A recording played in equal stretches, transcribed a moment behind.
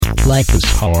Life is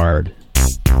hard,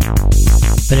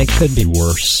 but it could be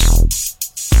worse.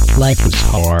 Life is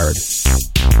hard,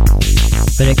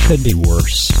 but it could be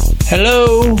worse.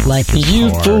 Hello, Life is you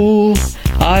hard, fool.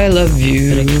 I love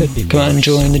you. but it could be Come on, worse.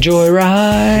 join the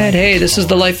joyride. Hey, this is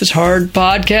the Life is Hard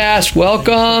podcast.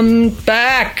 Welcome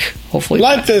back. Hopefully,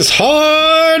 Life is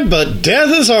hard, but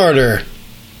death is harder.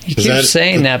 you keep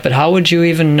saying that, but how would you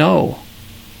even know?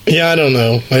 Yeah, I don't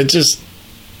know.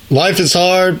 Life is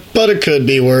hard, but it could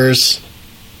be worse.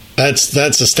 That's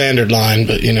a standard line,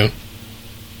 but you know.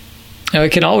 Now,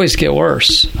 it can always get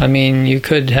worse. I mean, you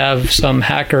could have some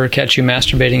hacker catch you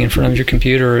masturbating in front of your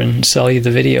computer and sell you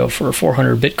the video for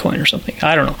 400 Bitcoin or something.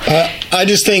 I don't know. I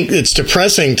just think it's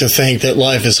depressing to think that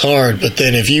life is hard, but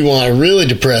then if you want really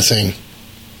depressing,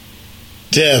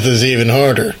 death is even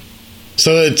harder.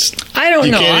 So I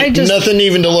don't know. Nothing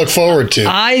even to look forward to.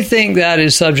 I think that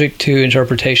is subject to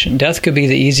interpretation. Death could be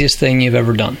the easiest thing you've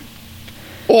ever done.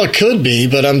 Well, it could be,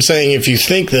 but I'm saying if you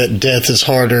think that death is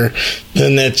harder,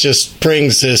 then that just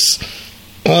brings this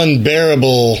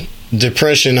unbearable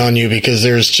depression on you because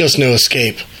there's just no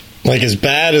escape. Like, as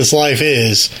bad as life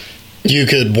is, you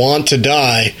could want to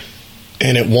die,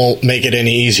 and it won't make it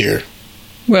any easier.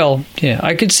 Well, yeah,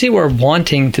 I could see where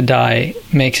wanting to die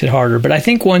makes it harder, but I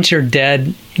think once you're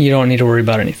dead, you don't need to worry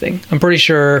about anything. I'm pretty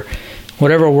sure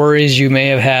whatever worries you may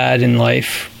have had in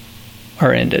life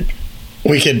are ended.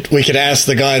 We could ask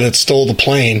the guy that stole the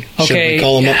plane. Okay. Should we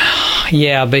call him up?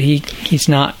 Yeah, but he's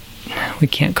not. We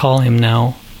can't call him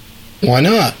now. Why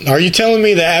not? Are you telling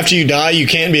me that after you die, you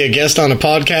can't be a guest on a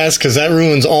podcast? Because that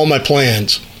ruins all my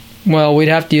plans. Well, we'd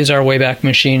have to use our Wayback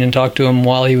Machine and talk to him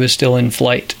while he was still in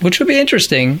flight, which would be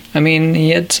interesting. I mean,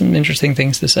 he had some interesting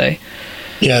things to say.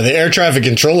 Yeah, the air traffic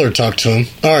controller talked to him.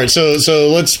 All right, so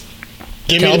let's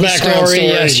give me the background story.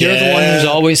 Yes, you're the one who's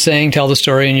always saying tell the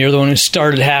story, and you're the one who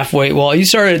started halfway. Well, you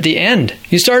started at the end.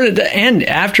 You started at the end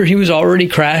after he was already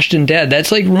crashed and dead.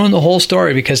 That's like ruin the whole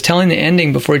story, because telling the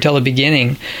ending before you tell the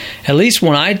beginning, at least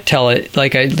when I tell it,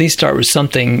 like, I at least start with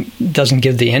something, doesn't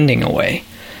give the ending away.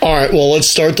 All right, well, let's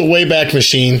start the Wayback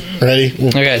Machine. Ready?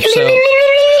 Okay,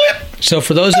 so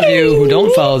for those of you who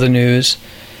don't follow the news,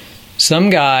 some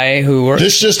guy who works...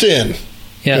 This just in.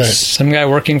 Yes, Right. some guy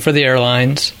working for the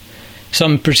airlines,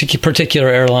 some particular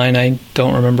airline. I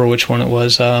don't remember which one it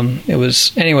was.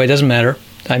 Anyway, it doesn't matter.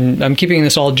 I'm keeping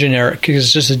this all generic because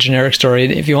it's just a generic story.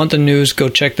 If you want the news, go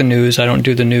check the news. I don't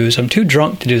do the news. I'm too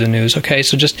drunk to do the news, okay?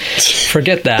 So just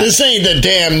forget that. This ain't the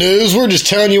damn news. We're just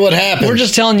telling you what happened. We're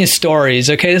just telling you stories,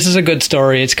 okay? This is a good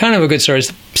story. It's kind of a good story.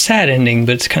 It's a sad ending,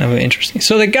 but it's kind of interesting.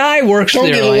 So the guy works for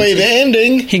the Don't airlines. give away the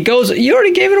ending. He goes... You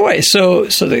already gave it away. So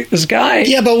this guy...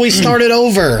 Yeah, but we started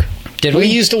over. Did we we?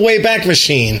 used a Wayback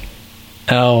Machine.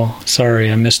 Oh,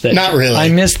 sorry, I missed that. Not really. I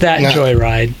missed that No.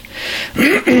 joyride.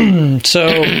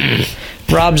 So,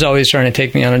 Rob's always trying to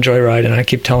take me on a joyride, and I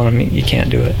keep telling him you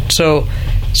can't do it.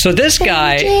 So this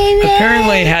guy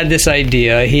apparently had this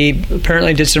idea. He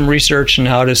apparently did some research on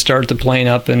how to start the plane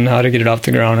up and how to get it off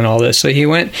the ground and all this. So he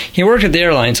worked at the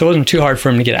airline, so it wasn't too hard for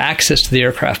him to get access to the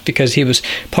aircraft because he was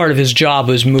part of his job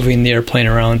was moving the airplane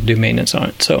around to do maintenance on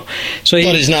it. So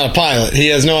But he's not a pilot. He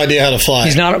has no idea how to fly.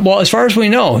 he's not, well, as far as we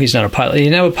know, he's not a pilot. He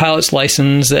didn't have a pilot's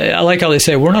license. I like how they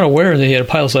say, we're not aware that he had a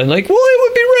pilot's license. Like, well, it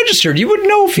would be registered. You would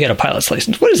know if he had a pilot's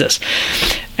license. What is this?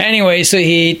 Anyway, so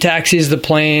he taxis the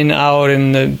plane out,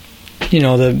 and the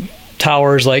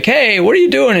tower's like, hey, what are you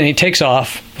doing? And he takes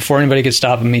off before anybody could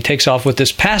stop him. He takes off with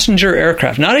this passenger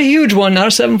aircraft. Not a huge one, not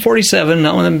a 747,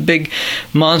 not one of them big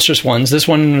monstrous ones. This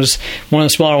one was one of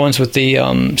the smaller ones with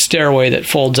the stairway that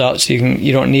folds out, so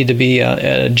you don't need to be at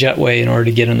a jetway in order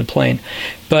to get in the plane.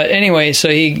 But anyway, so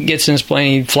he gets in his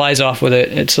plane, he flies off with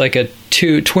it. It's like a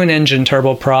twin-engine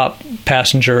turboprop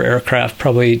passenger aircraft,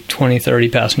 probably 20, 30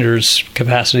 passengers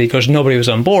capacity, because nobody was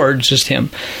on board, it's just him.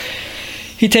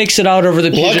 He takes it out over the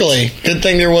Puget. Luckily, good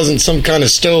thing there wasn't some kind of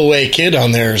stowaway kid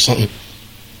on there or something.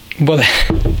 Well,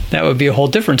 that would be a whole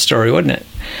different story, wouldn't it?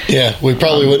 Yeah, we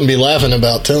probably wouldn't be laughing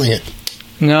about telling it.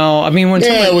 No, I mean,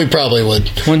 we probably would.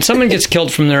 When someone gets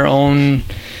killed from their own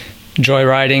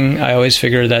joyriding, I always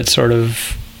figure that's sort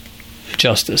of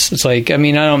justice. It's like, I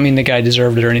mean, I don't mean the guy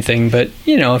deserved it or anything, but,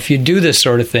 if you do this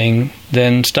sort of thing,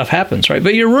 then stuff happens, right?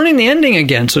 But you're ruining the ending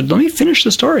again, so let me finish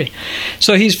the story.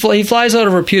 So he flies out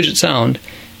over Puget Sound,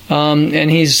 and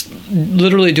he's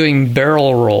literally doing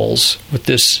barrel rolls with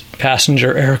this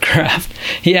passenger aircraft.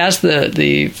 He asked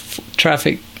the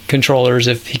traffic controllers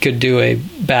if he could do a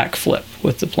backflip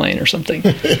with the plane or something.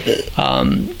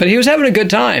 But he was having a good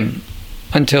time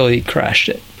until he crashed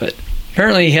it. But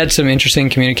apparently he had some interesting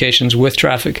communications with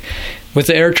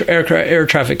the air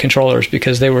traffic controllers,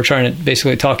 because they were trying to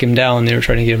basically talk him down. They were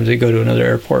trying to get him to go to another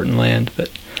airport and land. But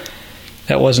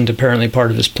That wasn't apparently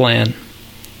part of his plan.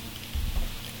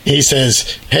 He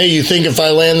says, hey, you think if I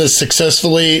land this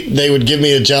successfully, they would give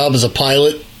me a job as a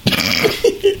pilot?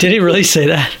 Did he really say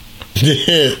that?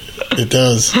 It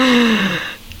does.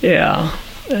 Yeah.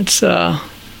 It's,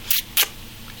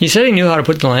 he said he knew how to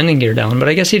put the landing gear down, but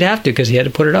I guess he'd have to because he had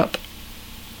to put it up.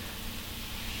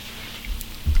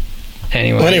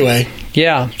 Anyway.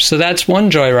 Yeah, so that's one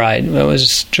joyride. That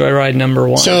was joyride number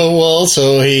one.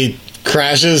 So he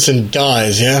crashes and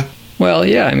dies, yeah? Well,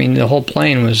 yeah, I mean, the whole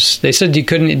plane was... They said it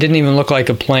didn't even look like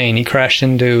a plane. He crashed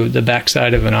into the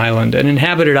backside of an island, an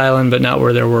inhabited island, but not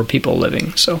where there were people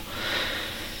living. So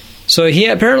he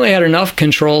apparently had enough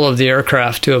control of the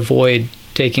aircraft to avoid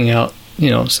taking out,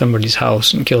 somebody's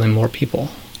house and killing more people.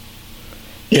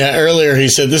 Yeah, earlier he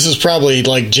said this is probably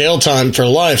like jail time for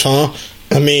life, huh?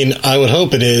 I mean, I would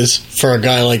hope it is for a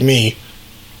guy like me.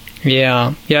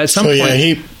 Yeah, at some point...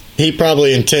 Yeah, he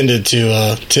probably intended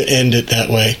to end it that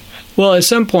way. Well, at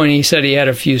some point he said he had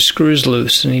a few screws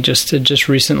loose, and he just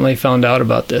recently found out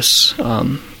about this,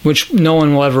 which no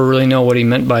one will ever really know what he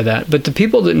meant by that. But the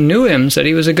people that knew him said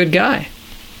he was a good guy.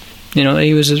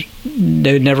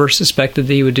 They never suspected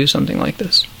that he would do something like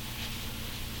this.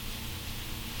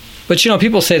 But,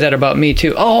 people say that about me,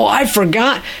 too. Oh, I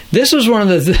forgot. This was one of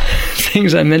the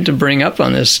things I meant to bring up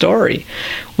on this story,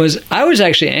 was I was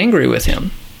actually angry with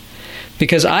him.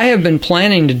 Because I have been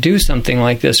planning to do something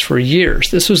like this for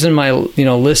years. This was in my,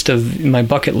 my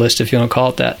bucket list, if you want to call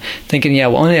it that. Thinking,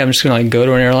 one day I'm just going to go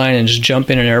to an airline and just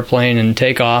jump in an airplane and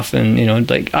take off. And,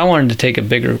 I wanted to take a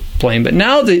bigger plane. But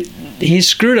now that he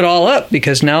screwed it all up,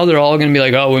 because now they're all going to be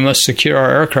like, oh, we must secure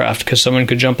our aircraft because someone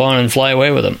could jump on and fly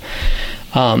away with them.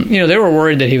 They were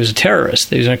worried that he was a terrorist.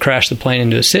 That he was going to crash the plane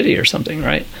into a city or something,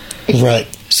 right? Right.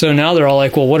 So now they're all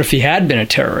like, well, what if he had been a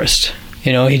terrorist?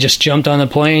 He just jumped on the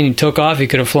plane, he took off, he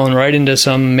could have flown right into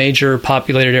some major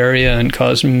populated area and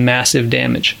caused massive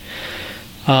damage.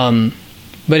 But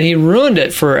he ruined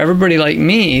it for everybody like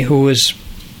me who was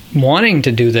wanting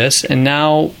to do this, and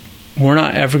now we're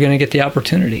not ever going to get the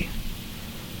opportunity.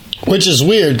 Which is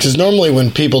weird, because normally when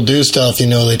people do stuff,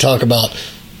 they talk about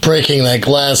breaking that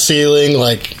glass ceiling,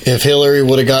 like if Hillary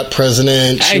would have got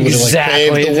president, she would have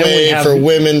paved the way for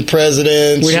women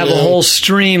presidents. We'd have a whole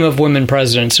stream of women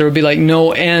presidents. There would be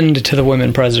no end to the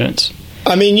women presidents.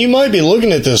 I mean, you might be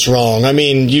looking at this wrong. I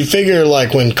mean, you figure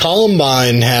when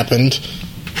Columbine happened,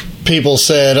 people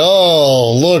said,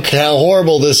 oh, look how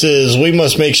horrible this is. We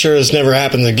must make sure this never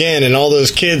happens again. And all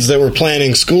those kids that were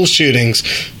planning school shootings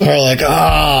are like,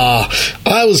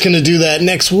 I was going to do that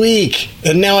next week.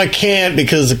 And now I can't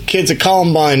because the kids at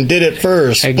Columbine did it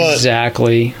first.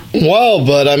 Exactly.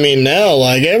 But I mean, now,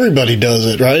 everybody does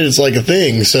it, right? It's like a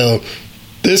thing. So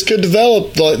this could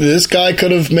develop. This guy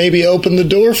could have maybe opened the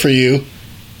door for you.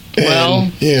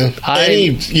 And, any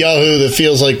Yahoo that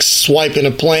feels like swiping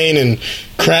a plane and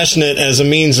crashing it as a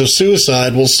means of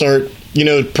suicide will start,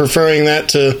 preferring that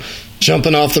to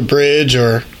jumping off the bridge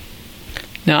or...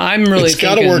 Now, I'm really It's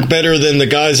got to work better than the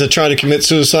guys that try to commit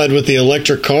suicide with the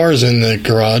electric cars in the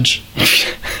garage.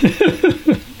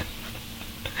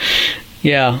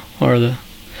 Yeah, or the...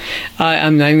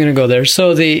 I'm not even going to go there.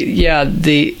 So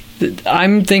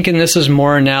I'm thinking this is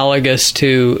more analogous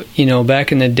to,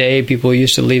 back in the day, people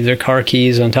used to leave their car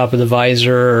keys on top of the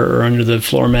visor or under the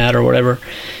floor mat or whatever.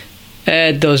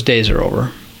 Those days are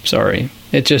over. Sorry.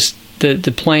 It just,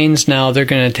 the planes now, they're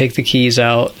going to take the keys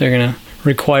out. They're going to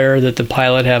require that the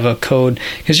pilot have a code.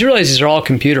 Because you realize these are all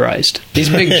computerized. These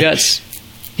big jets,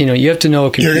 you have to know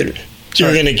a computer.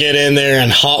 You're going to get in there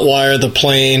and hotwire the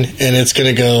plane, and it's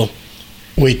going to go...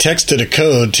 We texted a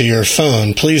code to your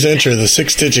phone. Please enter the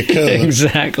 6-digit code.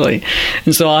 Exactly.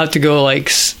 And so I'll have to go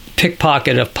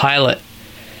pickpocket a pilot,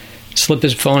 slip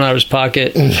his phone out of his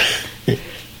pocket,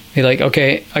 be like,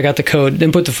 okay, I got the code,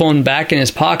 then put the phone back in his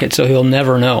pocket so he'll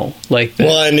never know.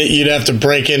 Well, and you'd have to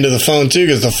break into the phone too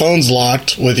because the phone's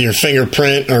locked with your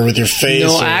fingerprint or with your face.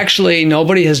 No, actually,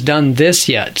 nobody has done this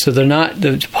yet. So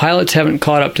the pilots haven't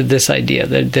caught up to this idea.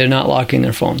 They're not locking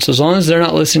their phones. So as long as they're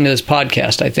not listening to this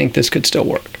podcast, I think this could still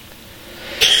work.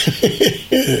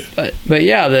 but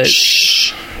yeah,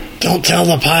 shh, don't tell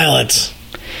the pilots.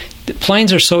 The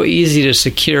planes are so easy to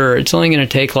secure. It's only going to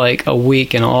take a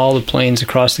week, and all the planes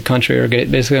across the country are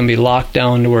basically going to be locked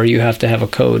down to where you have to have a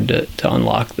code to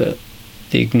unlock the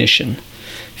ignition,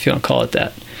 if you want to call it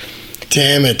that.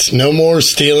 Damn it. No more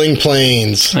stealing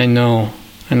planes. I know.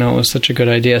 It was such a good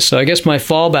idea. So I guess my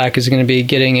fallback is going to be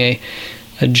getting a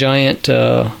giant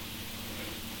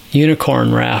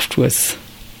unicorn raft with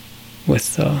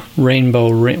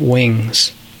rainbow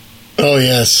wings. Oh,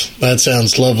 yes. That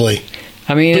sounds lovely.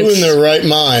 I mean, who in their right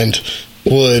mind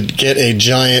would get a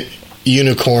giant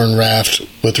unicorn raft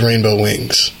with rainbow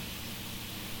wings?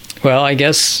 Well, I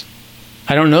guess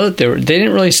I don't know that they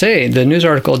didn't really say. The news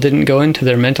article didn't go into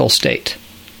their mental state.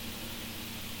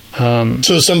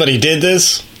 So somebody did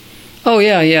this? Oh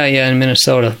yeah, in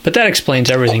Minnesota. But that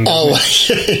explains everything. Oh,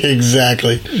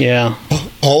 exactly. Yeah.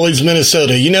 Always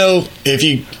Minnesota. You know, if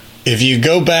you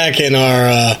go back in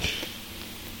our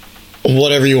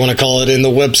whatever you want to call it, in the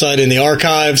website, in the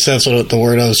archives, that's what the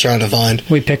word I was trying to find.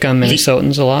 We pick on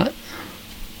Minnesotans a lot.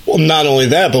 Well, not only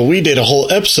that, but we did a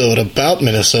whole episode about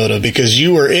Minnesota because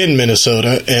you were in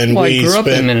Minnesota, and I grew up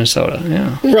in Minnesota.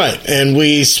 Yeah. Right, and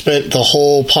we spent the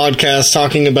whole podcast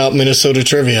talking about Minnesota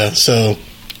trivia. So.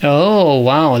 Oh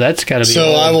wow, that's got to be.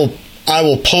 So old. I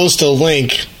will post a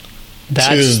link to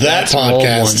that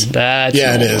podcast. That's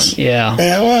it is. Yeah.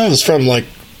 Yeah. Well, it was from that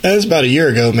was about a year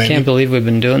ago, maybe. Can't believe we've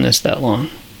been doing this that long.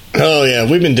 Oh yeah,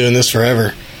 we've been doing this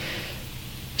forever.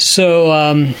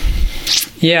 So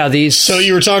yeah, these. So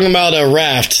you were talking about a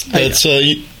raft that's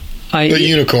a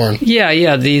unicorn.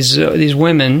 Yeah. These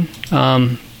women,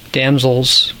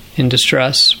 damsels in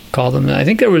distress, call them. I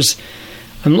think there was.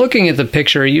 I'm looking at the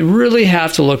picture. You really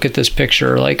have to look at this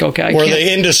picture. Like, okay, were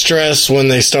they in distress when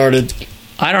they started?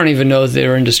 I don't even know if they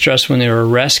were in distress when they were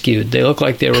rescued. They looked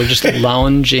like they were just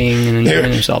lounging and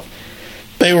enjoying themselves.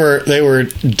 They were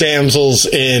damsels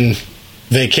in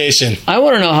vacation. I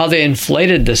want to know how they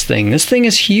inflated this thing. This thing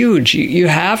is huge. You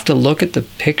have to look at the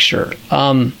picture.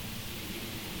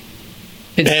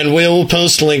 And we'll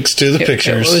post links to the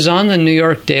pictures. It was on the New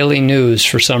York Daily News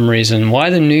for some reason. Why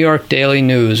the New York Daily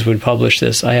News would publish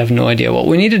this, I have no idea. What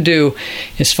we need to do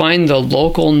is find the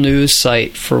local news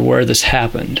site for where this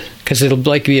happened, because it'll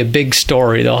be a big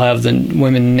story. They'll have the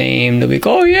women named. They'll be like,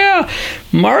 oh yeah,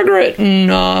 Margaret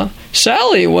and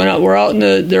Sally were out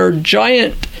in their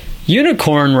giant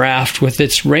unicorn raft with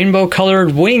its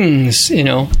rainbow-colored wings,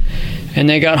 and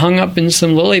they got hung up in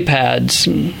some lily pads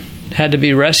and had to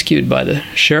be rescued by the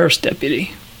sheriff's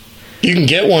deputy. You can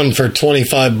get one for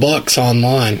 $25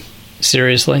 online.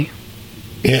 Seriously?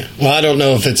 Yeah. Well, I don't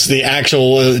know if it's the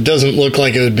actual. It doesn't look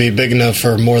like it would be big enough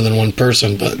for more than one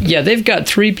person, but yeah, they've got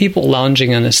 3 people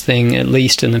lounging on this thing at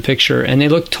least in the picture, and they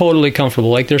look totally comfortable.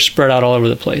 Like they're spread out all over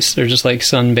the place. They're just like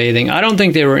sunbathing. I don't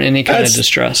think they were in any kind of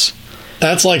distress.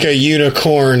 That's like a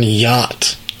unicorn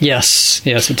yacht. Yes,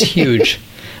 it's huge.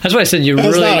 That's why I said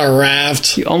That's not a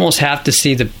raft. You almost have to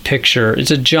see the picture. It's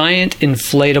a giant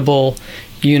inflatable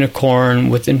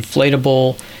unicorn with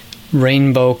inflatable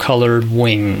rainbow-colored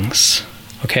wings.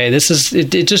 Okay, this is it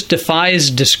just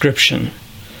defies description.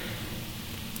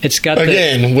 It's got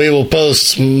we will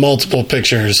post multiple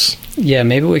pictures. Yeah,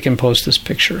 maybe we can post this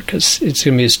picture because it's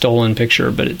going to be a stolen picture,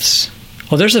 but it's.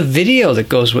 Oh, there's a video that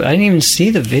goes with. I didn't even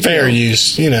see the video. Fair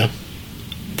use,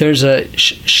 There's a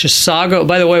Chisago.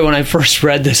 By the way, when I first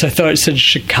read this, I thought it said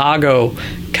Chicago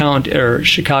County or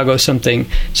Chicago something.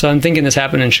 So I'm thinking this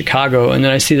happened in Chicago, and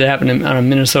then I see that happen on a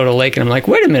Minnesota lake, and I'm like,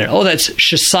 wait a minute. Oh, that's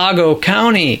Chisago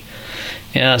County.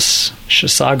 Yes,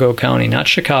 Chisago County, not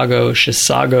Chicago,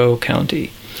 Chisago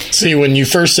County. See, when you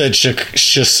first said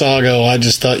Chisago, I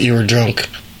just thought you were drunk.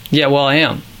 Yeah, well, I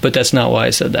am, but that's not why I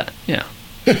said that. Yeah.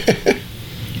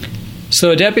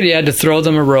 So a deputy had to throw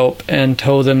them a rope and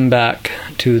tow them back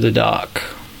to the dock.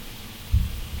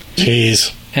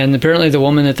 Jeez. And apparently the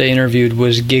woman that they interviewed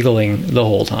was giggling the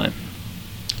whole time.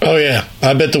 Oh, yeah.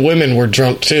 I bet the women were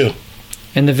drunk, too.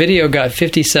 And the video got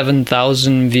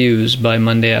 57,000 views by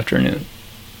Monday afternoon.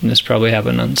 And this probably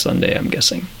happened on Sunday, I'm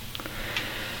guessing.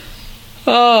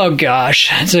 Oh, gosh.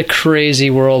 It's a crazy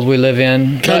world we live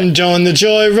in. Come join the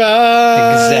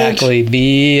joyride. Exactly.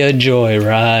 Be a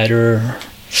joyrider.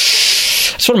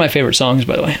 It's one of my favorite songs,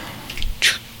 by the way.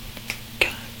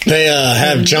 They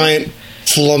have giant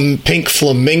pink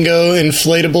flamingo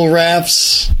inflatable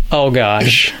rafts. Oh,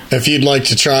 gosh. If you'd like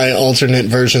to try alternate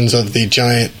versions of the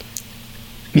giant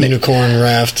unicorn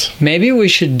raft. Maybe we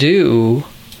should do...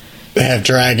 They have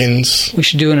dragons. We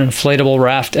should do an inflatable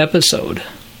raft episode.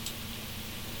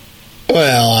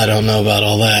 Well, I don't know about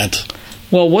all that.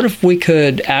 Well, what if we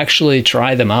could actually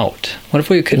try them out? What if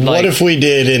we could, What if we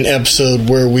did an episode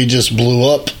where we just blew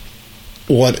up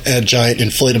a giant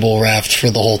inflatable raft for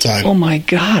the whole time? Oh, my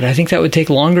God. I think that would take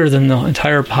longer than the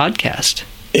entire podcast.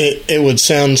 It would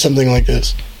sound something like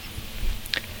this.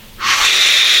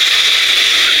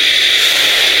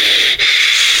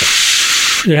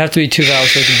 There'd have to be 2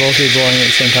 valves so we could both be blowing at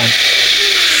the same time.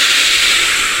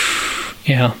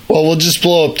 Yeah. Well, we'll just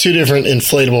blow up 2 different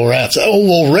inflatable rafts. Oh,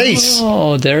 we'll race.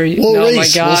 Oh, there you go. Oh, my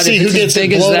God. We'll see if who it's gets as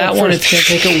big as that one, it's going to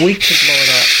take a week to blow it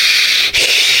up.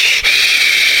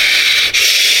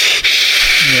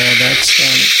 Yeah,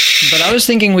 But I was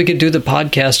thinking we could do the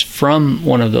podcast from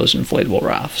one of those inflatable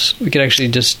rafts. We could actually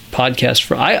just podcast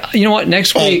for. You know what?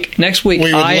 Next week, we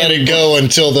would let it go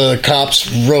until the cops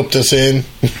roped us in.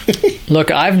 Look,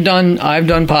 I've done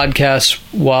podcasts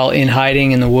while in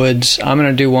hiding in the woods. I'm going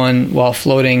to do one while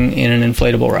floating in an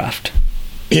inflatable raft.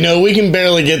 You know, we can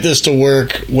barely get this to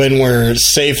work when we're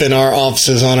safe in our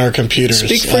offices on our computers.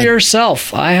 Speak for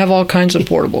yourself. I have all kinds of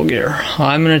portable gear.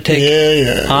 I'm going to take.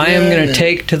 I am going to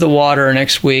take to the water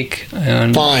next week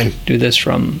and do this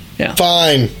from. Yeah.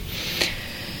 Fine.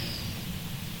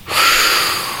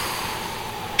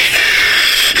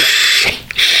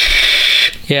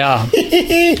 Yeah.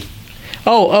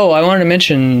 Oh! I wanted to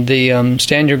mention the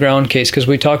Stand Your Ground case because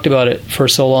we talked about it for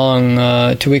so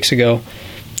long 2 weeks ago.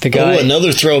 The guy,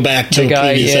 another throwback to a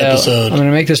previous episode. I'm going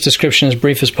to make this description as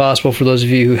brief as possible for those of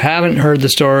you who haven't heard the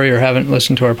story or haven't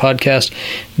listened to our podcast.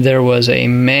 There was a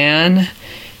man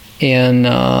in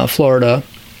Florida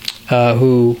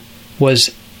who was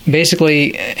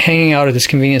basically hanging out at this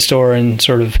convenience store and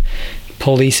sort of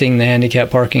policing the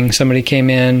handicap parking. Somebody came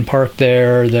in, parked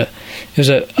there. It was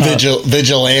a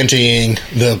vigilanteing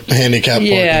the handicap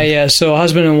parking. Yeah. So a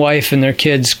husband and wife and their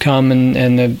kids come,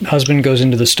 and the husband goes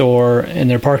into the store, and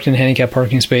they're parked in a handicap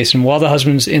parking space. And while the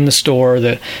husband's in the store,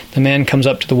 the man comes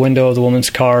up to the window of the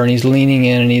woman's car, and he's leaning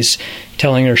in, and he's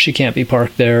telling her she can't be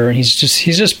parked there. And he's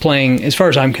just playing. As far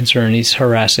as I'm concerned, he's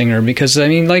harassing her because I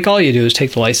mean, like all you do is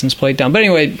take the license plate down. But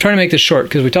anyway, trying to make this short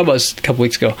because we talked about this a couple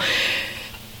weeks ago.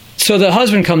 So the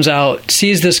husband comes out,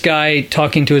 sees this guy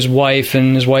talking to his wife,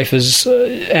 and his wife is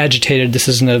agitated. This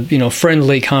isn't a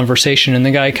friendly conversation, and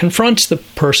the guy confronts the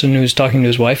person who's talking to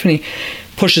his wife, and he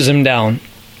pushes him down,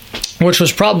 which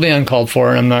was probably uncalled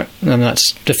for. And I'm not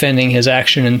defending his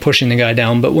action in pushing the guy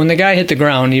down. But when the guy hit the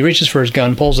ground, he reaches for his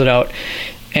gun, pulls it out,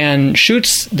 and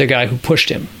shoots the guy who pushed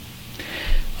him,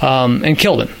 and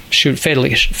killed him.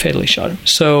 Fatally shot him.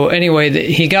 So anyway,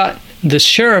 the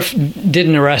sheriff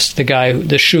didn't arrest the guy,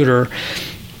 the shooter,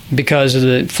 because of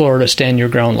the Florida Stand Your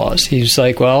Ground laws. He's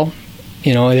like, well,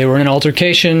 they were in an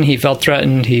altercation. He felt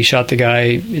threatened. He shot the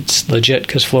guy. It's legit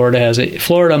because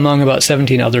Florida, among about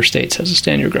 17 other states, has a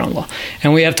Stand Your Ground law.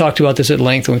 And we have talked about this at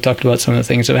length, and we talked about some of the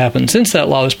things that have happened since that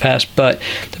law was passed. But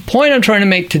the point I'm trying to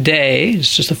make today is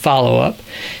just a follow-up.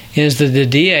 Is that the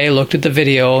DA looked at the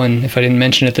video, and if I didn't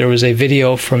mention it, there was a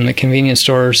video from the convenience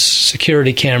store's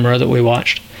security camera that we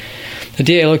watched. The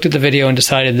DA looked at the video and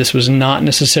decided this was not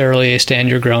necessarily a Stand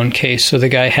Your Ground case, so the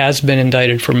guy has been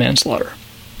indicted for manslaughter.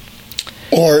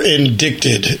 Or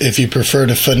indicted, if you prefer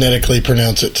to phonetically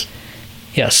pronounce it.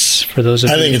 Yes, for those of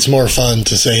you. I think it's more fun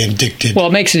to say indicted. Well,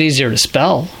 it makes it easier to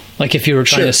spell. Like if you were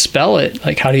trying to spell it,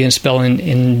 like how do you spell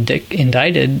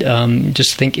indicted?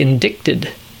 Just think indicted,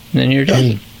 and then you're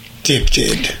done.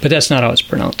 Indicted. But that's not how it's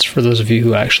pronounced, for those of you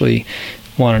who actually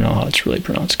want to know how it's really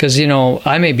pronounced. Because,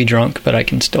 I may be drunk, but I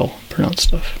can still pronounce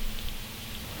stuff.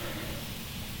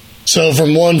 So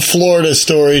from one Florida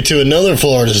story to another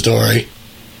Florida story.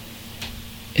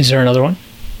 Is there another one?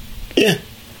 Yeah.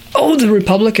 Oh, the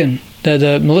Republican,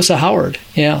 the Melissa Howard.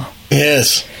 Yeah.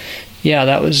 Yes. Yeah,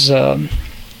 that was...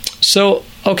 So,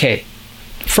 okay.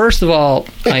 First of all,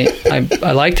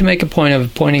 I like to make a point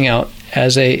of pointing out,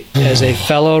 as a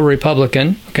fellow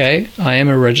Republican, okay, I am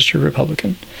a registered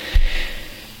Republican.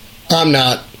 I'm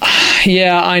not.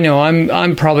 Yeah, I know.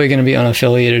 I'm probably going to be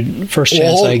unaffiliated first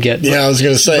chance I get. Yeah, I was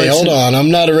going to say, hold on. I'm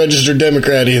not a registered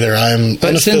Democrat either.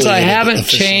 But since I haven't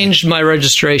changed my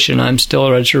registration, I'm still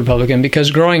a registered Republican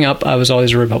because growing up, I was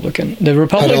always a Republican. The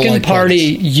Republican Party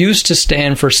used to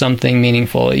stand for something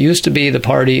meaningful. It used to be the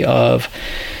party of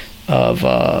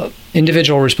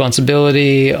individual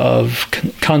responsibility, of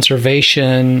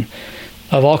conservation,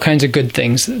 of all kinds of good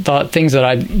things, things that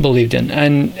I believed in.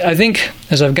 And I think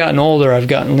as I've gotten older, I've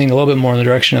leaned a little bit more in the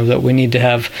direction of that we need to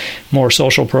have more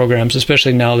social programs,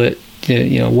 especially now that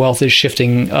wealth is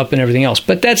shifting up and everything else.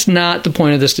 But that's not the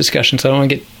point of this discussion, so I don't want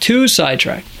to get too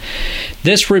sidetracked.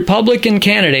 This Republican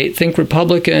candidate, think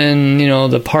Republican,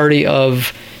 the party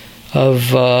of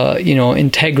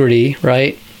integrity,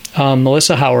 right?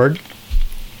 Melissa Howard,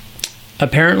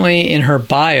 apparently in her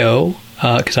bio,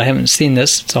 because I haven't seen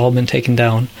this, it's all been taken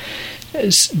down,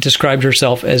 described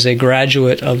herself as a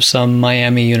graduate of some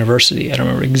Miami university. I don't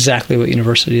remember exactly what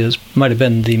university it is. Might have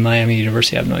been the Miami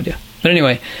University. I have no idea. But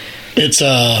anyway. It's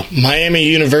Miami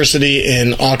University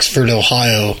in Oxford,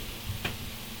 Ohio.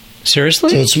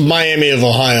 Seriously? So it's Miami of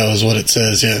Ohio is what it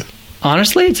says, yeah.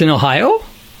 Honestly? It's in Ohio?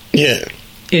 Yeah.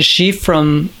 Is she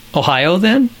from Ohio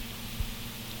then?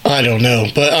 I don't know,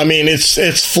 but I mean,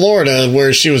 it's Florida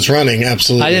where she was running.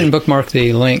 Absolutely, I didn't bookmark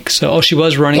the link. So, she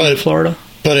was running in Florida.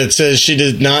 but it says she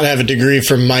did not have a degree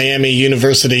from Miami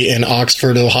University in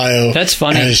Oxford, Ohio. That's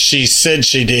funny. As she said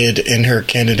she did in her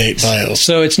candidate bio.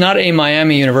 So it's not a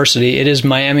Miami University. It is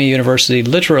Miami University,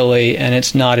 literally, and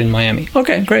it's not in Miami.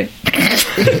 Okay, great.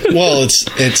 Well,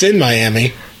 it's in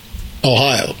Miami,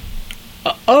 Ohio.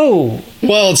 Oh.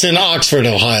 Well, it's in Oxford,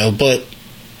 Ohio, but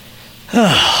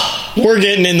we're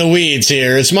getting in the weeds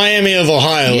here. It's Miami of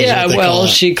Ohio. Yeah, is what they well, call it.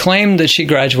 she claimed that she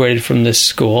graduated from this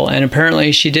school, and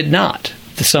apparently she did not.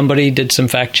 Somebody did some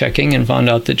fact checking and found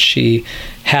out that she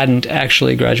hadn't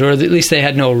actually graduated. Or at least they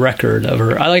had no record of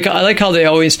her. I like how they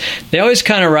always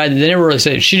kind of ride. They never really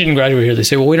say she didn't graduate here. They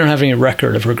say, well, we don't have any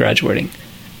record of her graduating.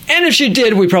 And if she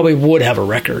did, we probably would have a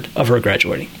record of her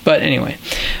graduating. But anyway,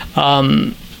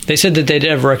 they said that they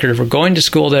did have a record of her going to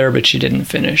school there, but she didn't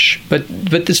finish. But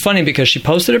it's funny because she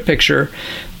posted a picture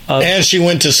of... And she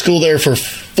went to school there for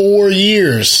 4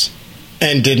 years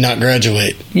and did not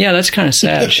graduate. Yeah, that's kind of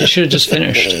sad. She should have just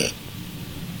finished.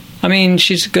 I mean,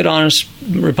 she's a good, honest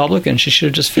Republican. She should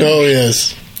have just finished. Oh,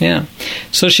 yes. Yeah.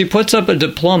 So she puts up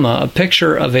a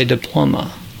picture of a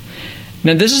diploma.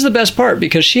 Now, this is the best part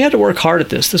because she had to work hard at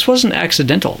this. This wasn't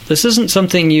accidental. This isn't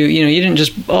something you didn't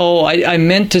just, I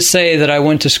meant to say that I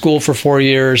went to school for 4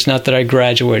 years, not that I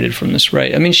graduated from this,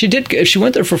 right? I mean, she did. If she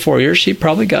went there for 4 years, she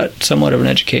probably got somewhat of an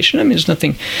education. I mean, there's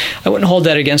nothing, I wouldn't hold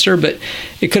that against her, but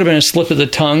it could have been a slip of the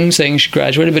tongue saying she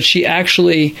graduated, but she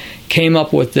actually came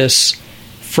up with this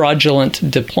fraudulent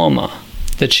diploma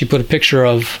that she put a picture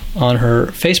of on her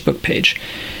Facebook page.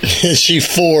 She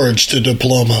forged a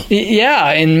diploma.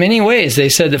 Yeah, in many ways. They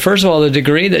said that, first of all, the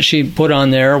degree that she put on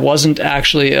there wasn't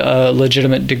actually a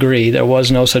legitimate degree. There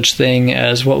was no such thing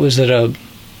as, what was it, a...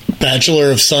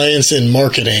 Bachelor of Science in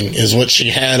Marketing is what she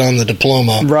had on the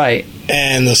diploma. Right.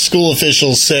 And the school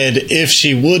officials said if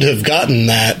she would have gotten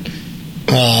that,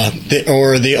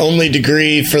 or the only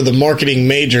degree for the marketing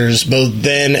majors, both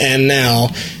then and now,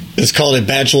 is called a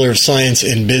Bachelor of Science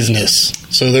in Business.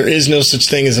 So there is no such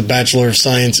thing as a Bachelor of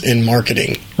Science in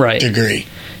Marketing degree.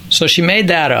 So she made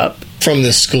that up. From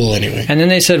this school, anyway. And then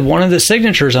they said one of the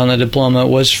signatures on the diploma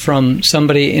was from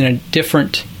somebody in a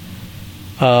different...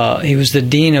 he was the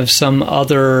dean of some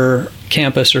other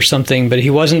campus or something, but he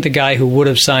wasn't the guy who would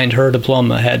have signed her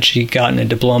diploma had she gotten a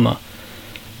diploma.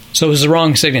 So it was the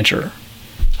wrong signature.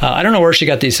 I don't know where she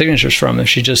got these signatures from, if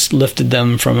she just lifted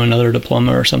them from another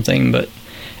diploma or something, but...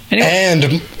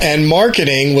 Anyway. And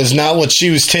marketing was not what she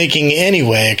was taking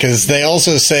anyway, because they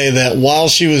also say that while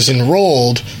she was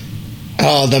enrolled,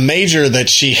 the major that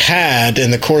she had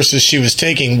and the courses she was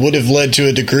taking would have led to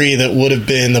a degree that would have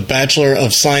been the Bachelor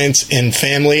of Science in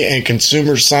Family and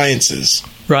Consumer Sciences.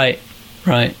 Right.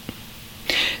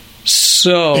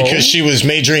 So... Because she was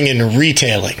majoring in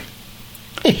retailing.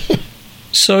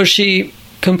 So she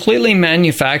completely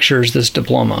manufactures this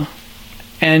diploma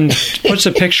and puts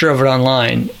a picture of it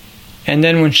online. And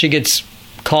then when she gets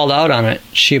called out on it,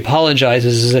 she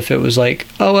apologizes as if it was like,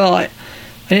 oh, well, I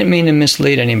didn't mean to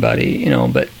mislead anybody,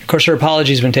 but of course her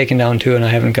apology's been taken down too, and I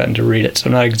haven't gotten to read it, so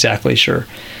I'm not exactly sure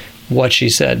what she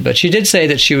said. But she did say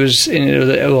that she was,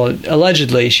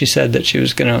 allegedly she said that she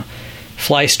was going to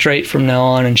fly straight from now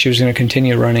on and she was going to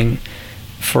continue running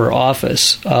for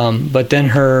office. But then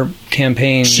her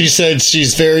campaign... She said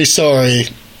she's very sorry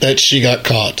that she got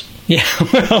caught. Yeah,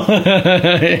 well,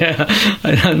 yeah,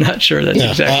 I'm not sure that's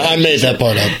exactly. I made that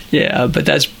part up. Yeah, but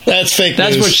that's fake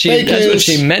news. That's what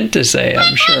she meant to say,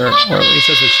 I'm sure, or at least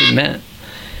that's what she meant.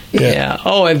 Yeah.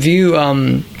 Oh, have you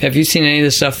seen any of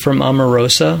the stuff from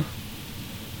Omarosa?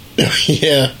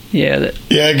 Yeah. Yeah.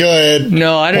 Yeah. Go ahead.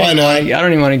 No, I don't. Why not? I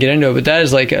don't even want to get into it. But that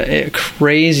is like a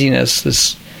craziness.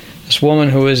 This woman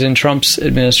who was in Trump's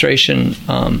administration.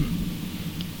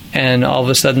 And all of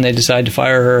a sudden they decide to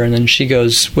fire her, and then she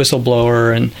goes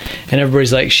whistleblower, and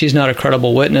everybody's like, she's not a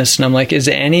credible witness. And I'm like, is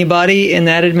anybody in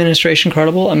that administration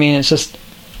credible? I mean, it's just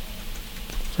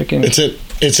freaking...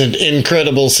 It's an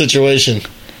incredible situation.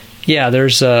 Yeah,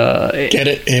 there's... Get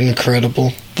it?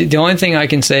 Incredible. The only thing I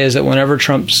can say is that whenever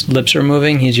Trump's lips are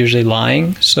moving, he's usually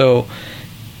lying. So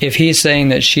if he's saying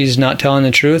that she's not telling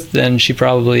the truth, then she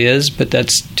probably is, but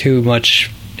that's too much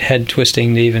head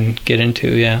twisting to even get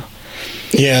into, yeah.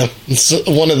 Yeah,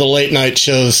 one of the late night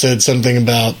shows said something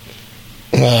about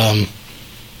they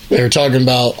were talking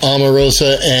about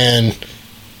Omarosa and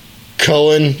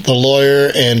Cohen, the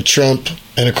lawyer, and Trump,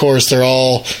 and of course they're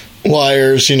all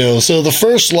liars, So the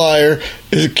first liar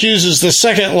accuses the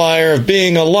second liar of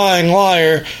being a lying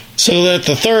liar, so that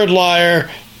the third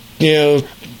liar, and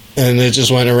it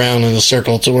just went around in a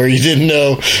circle to where you didn't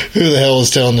know who the hell was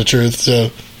telling the truth. So.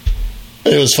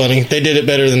 It was funny. They did it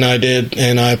better than I did,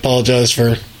 and I apologize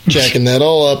for jacking that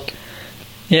all up.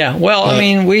 Yeah, well, I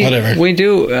mean, we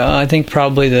do. I think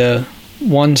probably the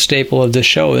one staple of the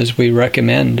show is we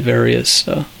recommend various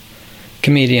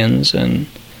comedians and.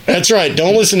 That's right.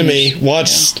 Don't listen to me.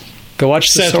 Go watch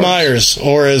Seth Meyers,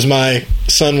 or as my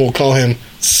son will call him,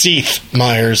 Seth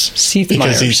Meyers. Seth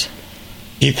Meyers.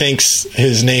 He thinks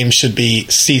his name should be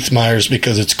Seth Meyers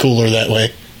because it's cooler that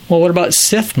way. Well, what about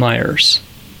Sith Meyers?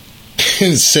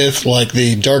 Sith, like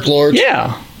the Dark Lord?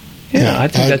 Yeah, I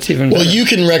think that's even better. Well, you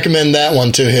can recommend that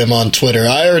one to him on Twitter.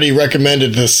 I already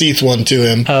recommended the Seth one to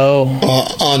him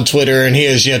on Twitter, and he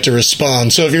has yet to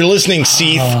respond. So if you're listening,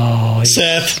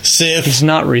 Seth, he's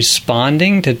not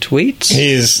responding to tweets?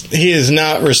 He is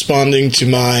not responding to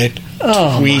my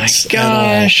tweets. My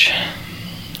gosh.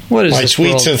 What is my this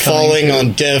tweets world are falling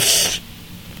on deaf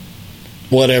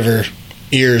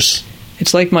ears.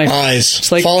 It's like my eyes.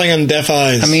 It's like falling on deaf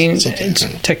eyes. I mean,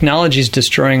 technology's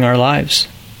destroying our lives.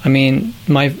 I mean,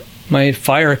 my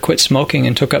fire quit smoking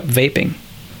and took up vaping.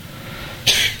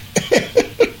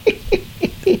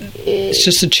 It's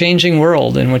just a changing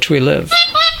world in which we live.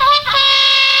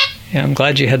 Yeah, I'm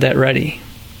glad you had that ready.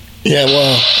 Yeah,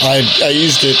 well, I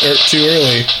used it too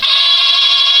early.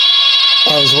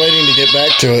 I was waiting to get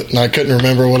back to it, and I couldn't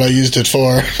remember what I used it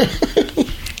for.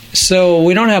 So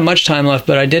we don't have much time left,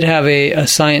 but I did have a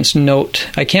science note.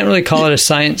 I can't really call it a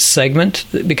science segment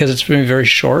because it's been very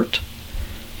short.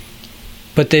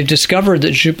 But they've discovered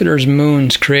that Jupiter's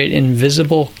moons create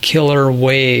invisible killer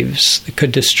waves that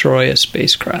could destroy a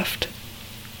spacecraft.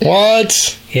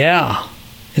 What? Yeah.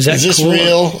 Is this cool?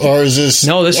 Real, or is this...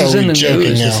 No, this is in the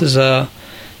news. Now?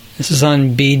 This is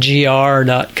on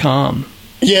BGR.com.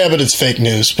 Yeah, but it's fake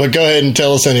news. But go ahead and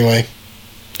tell us anyway.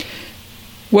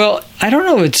 Well, I don't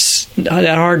know if it's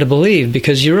that hard to believe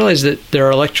because you realize that there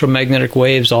are electromagnetic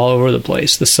waves all over the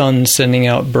place. The sun's sending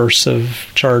out bursts of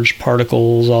charged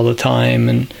particles all the time,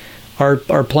 and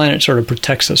our planet sort of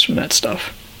protects us from that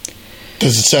stuff.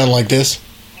 Does it sound like this?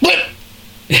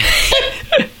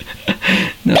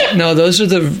 No, those are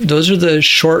the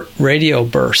short radio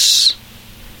bursts.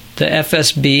 The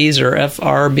FSBs or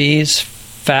FRBs,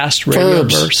 fast radio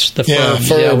bursts. The FIRBs.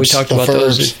 Yeah, we talked about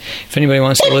those. If anybody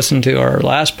wants to listen to our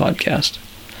last podcast.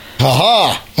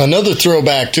 Aha! Another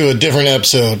throwback to a different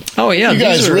episode. Oh, yeah. You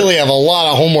guys really have a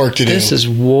lot of homework to do. This is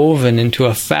woven into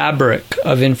a fabric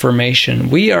of information.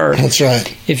 That's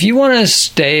right. If you want to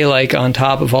stay on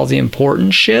top of all the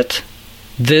important shit,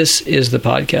 this is the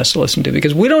podcast to listen to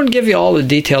because we don't give you all the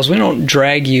details. We don't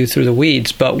drag you through the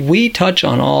weeds, but we touch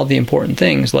on all the important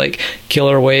things like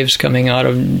killer waves coming out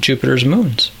of Jupiter's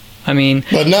moons. I mean...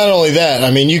 But not only that,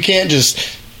 I mean, you can't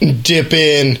just dip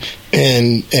in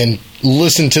and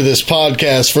listen to this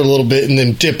podcast for a little bit and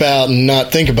then dip out and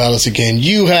not think about us again.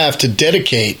 You have to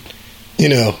dedicate,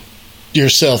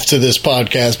 yourself to this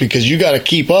podcast because you got to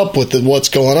keep up with what's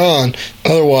going on.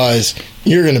 Otherwise,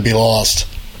 you're going to be lost.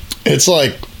 It's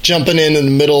like jumping in the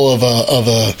middle of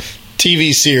a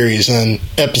TV series on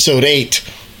episode 8.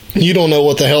 You don't know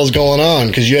what the hell's going on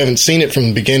because you haven't seen it from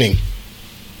the beginning.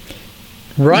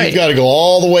 Right. You've got to go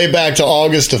all the way back to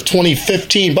August of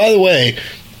 2015. By the way,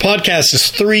 podcast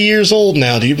is 3 years old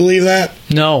now. Do you believe that?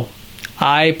 No.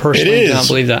 I personally do not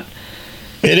believe that.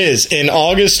 It is. In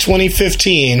August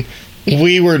 2015,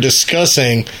 we were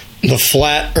discussing the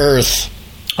flat Earth.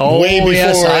 Oh,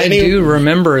 yes, I do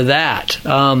remember that.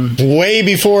 Way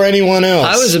before anyone else.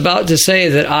 I was about to say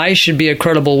that I should be a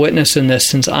credible witness in this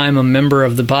since I'm a member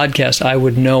of the podcast. I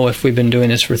would know if we've been doing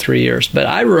this for 3 years. But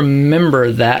I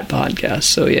remember that podcast,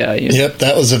 so yeah. Yep,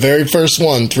 that was the very first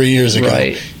one 3 years ago.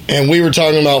 Right. And we were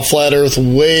talking about flat Earth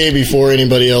way before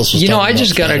anybody else was talking about I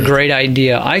just got a great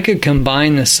idea. I could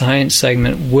combine the science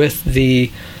segment with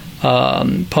the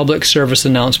public service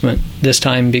announcement this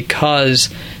time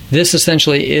because this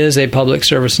essentially is a public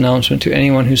service announcement to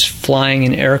anyone who's flying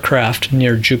an aircraft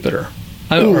near Jupiter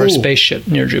or a spaceship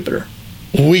near Jupiter.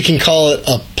 We can call it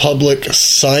a public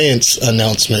science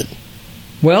announcement.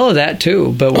 Well, that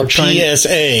too, but we're trying...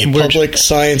 PSA, public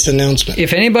science announcement.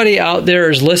 If anybody out there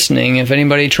is listening, if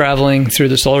anybody traveling through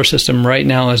the solar system right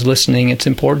now is listening, it's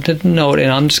important to note,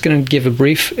 and I'm just going to give a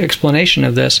brief explanation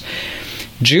of this.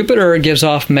 Jupiter gives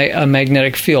off a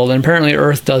magnetic field, and apparently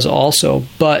Earth does also,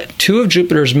 but two of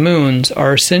Jupiter's moons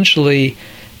are essentially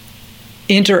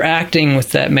interacting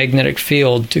with that magnetic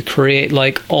field to create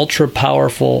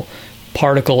ultra-powerful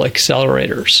particle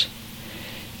accelerators.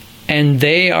 And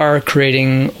they are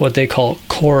creating what they call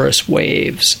chorus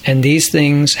waves. And these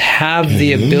things have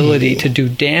the ability to do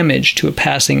damage to a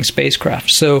passing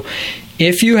spacecraft. So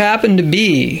if you happen to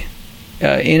be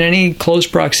in any close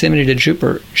proximity to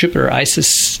Jupiter, I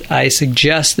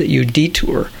suggest that you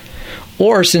detour.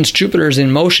 Or since Jupiter is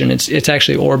in motion, it's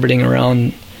actually orbiting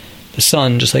around the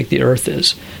sun, just like the Earth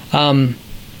is.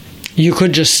 You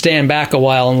could just stand back a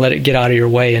while and let it get out of your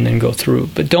way and then go through.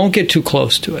 But don't get too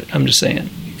close to it. I'm just saying.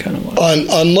 You kind of want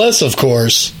unless, of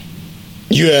course,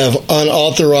 you have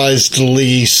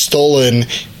unauthorizedly stolen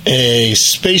a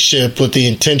spaceship with the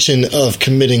intention of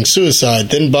committing suicide,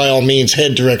 then by all means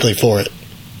head directly for it.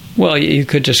 Well, you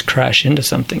could just crash into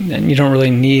something then. You don't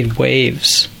really need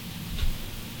waves.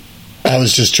 I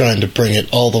was just trying to bring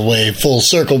it all the way full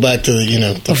circle back to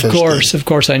the first thing. Of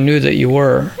course, I knew that you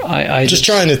were. I just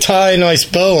trying to tie a nice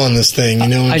bow on this thing, you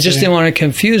know what I'm I just saying? didn't want to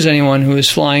confuse anyone who is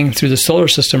flying through the solar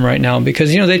system right now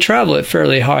because, they travel at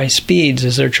fairly high speeds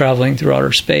as they're traveling through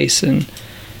outer space. And,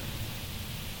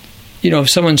 if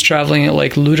someone's traveling at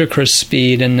like ludicrous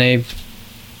speed and they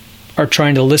are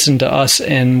trying to listen to us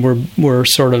and we're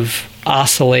sort of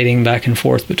oscillating back and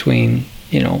forth between,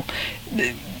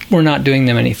 we're not doing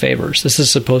them any favors. This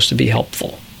is supposed to be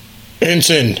helpful.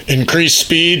 Ensign, increase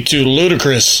speed to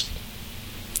ludicrous.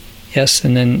 Yes,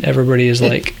 and then everybody is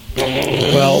like,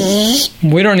 well,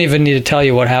 we don't even need to tell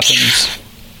you what happens.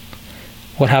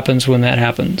 What happens when that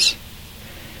happens.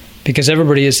 Because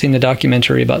everybody has seen the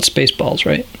documentary about Spaceballs,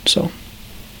 right? So.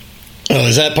 Oh,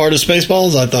 is that part of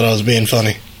Spaceballs? I thought I was being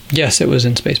funny. Yes, it was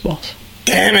in Spaceballs.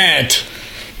 Damn it!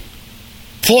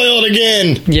 Foiled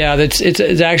again! Yeah,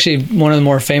 it's actually one of the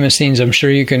more famous scenes. I'm sure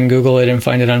you can Google it and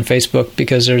find it on Facebook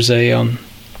because there's a...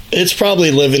 It's probably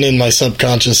living in my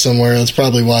subconscious somewhere. That's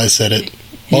probably why I said it.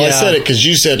 Well, yeah. I said it because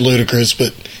you said ludicrous,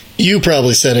 but you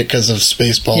probably said it because of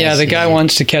Spaceballs. Yeah, the guy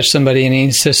wants to catch somebody and he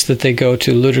insists that they go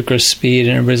to ludicrous speed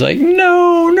and everybody's like,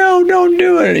 no, don't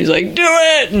do it. And he's like, do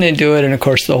it! And they do it and of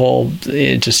course Well,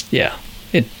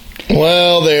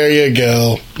 there you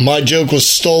go. My joke was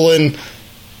stolen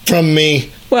from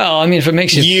me. Well, I mean, if it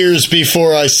makes you... years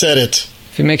before I said it.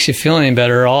 If it makes you feel any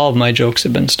better, all of my jokes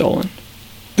have been stolen.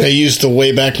 They used the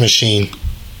Wayback Machine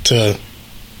to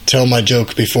tell my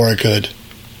joke before I could.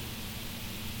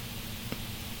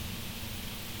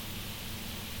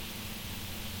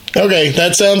 Okay,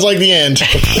 that sounds like the end.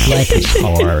 Life is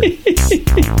hard.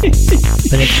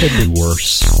 But it could be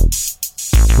worse.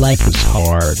 Life is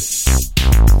hard.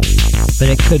 But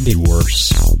it could be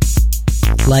worse.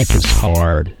 Life is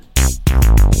hard.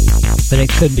 But it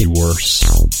could be worse.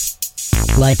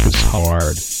 Life is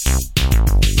hard.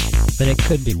 But it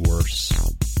could be worse.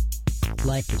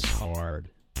 Life is hard.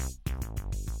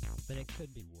 But it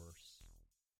could be worse.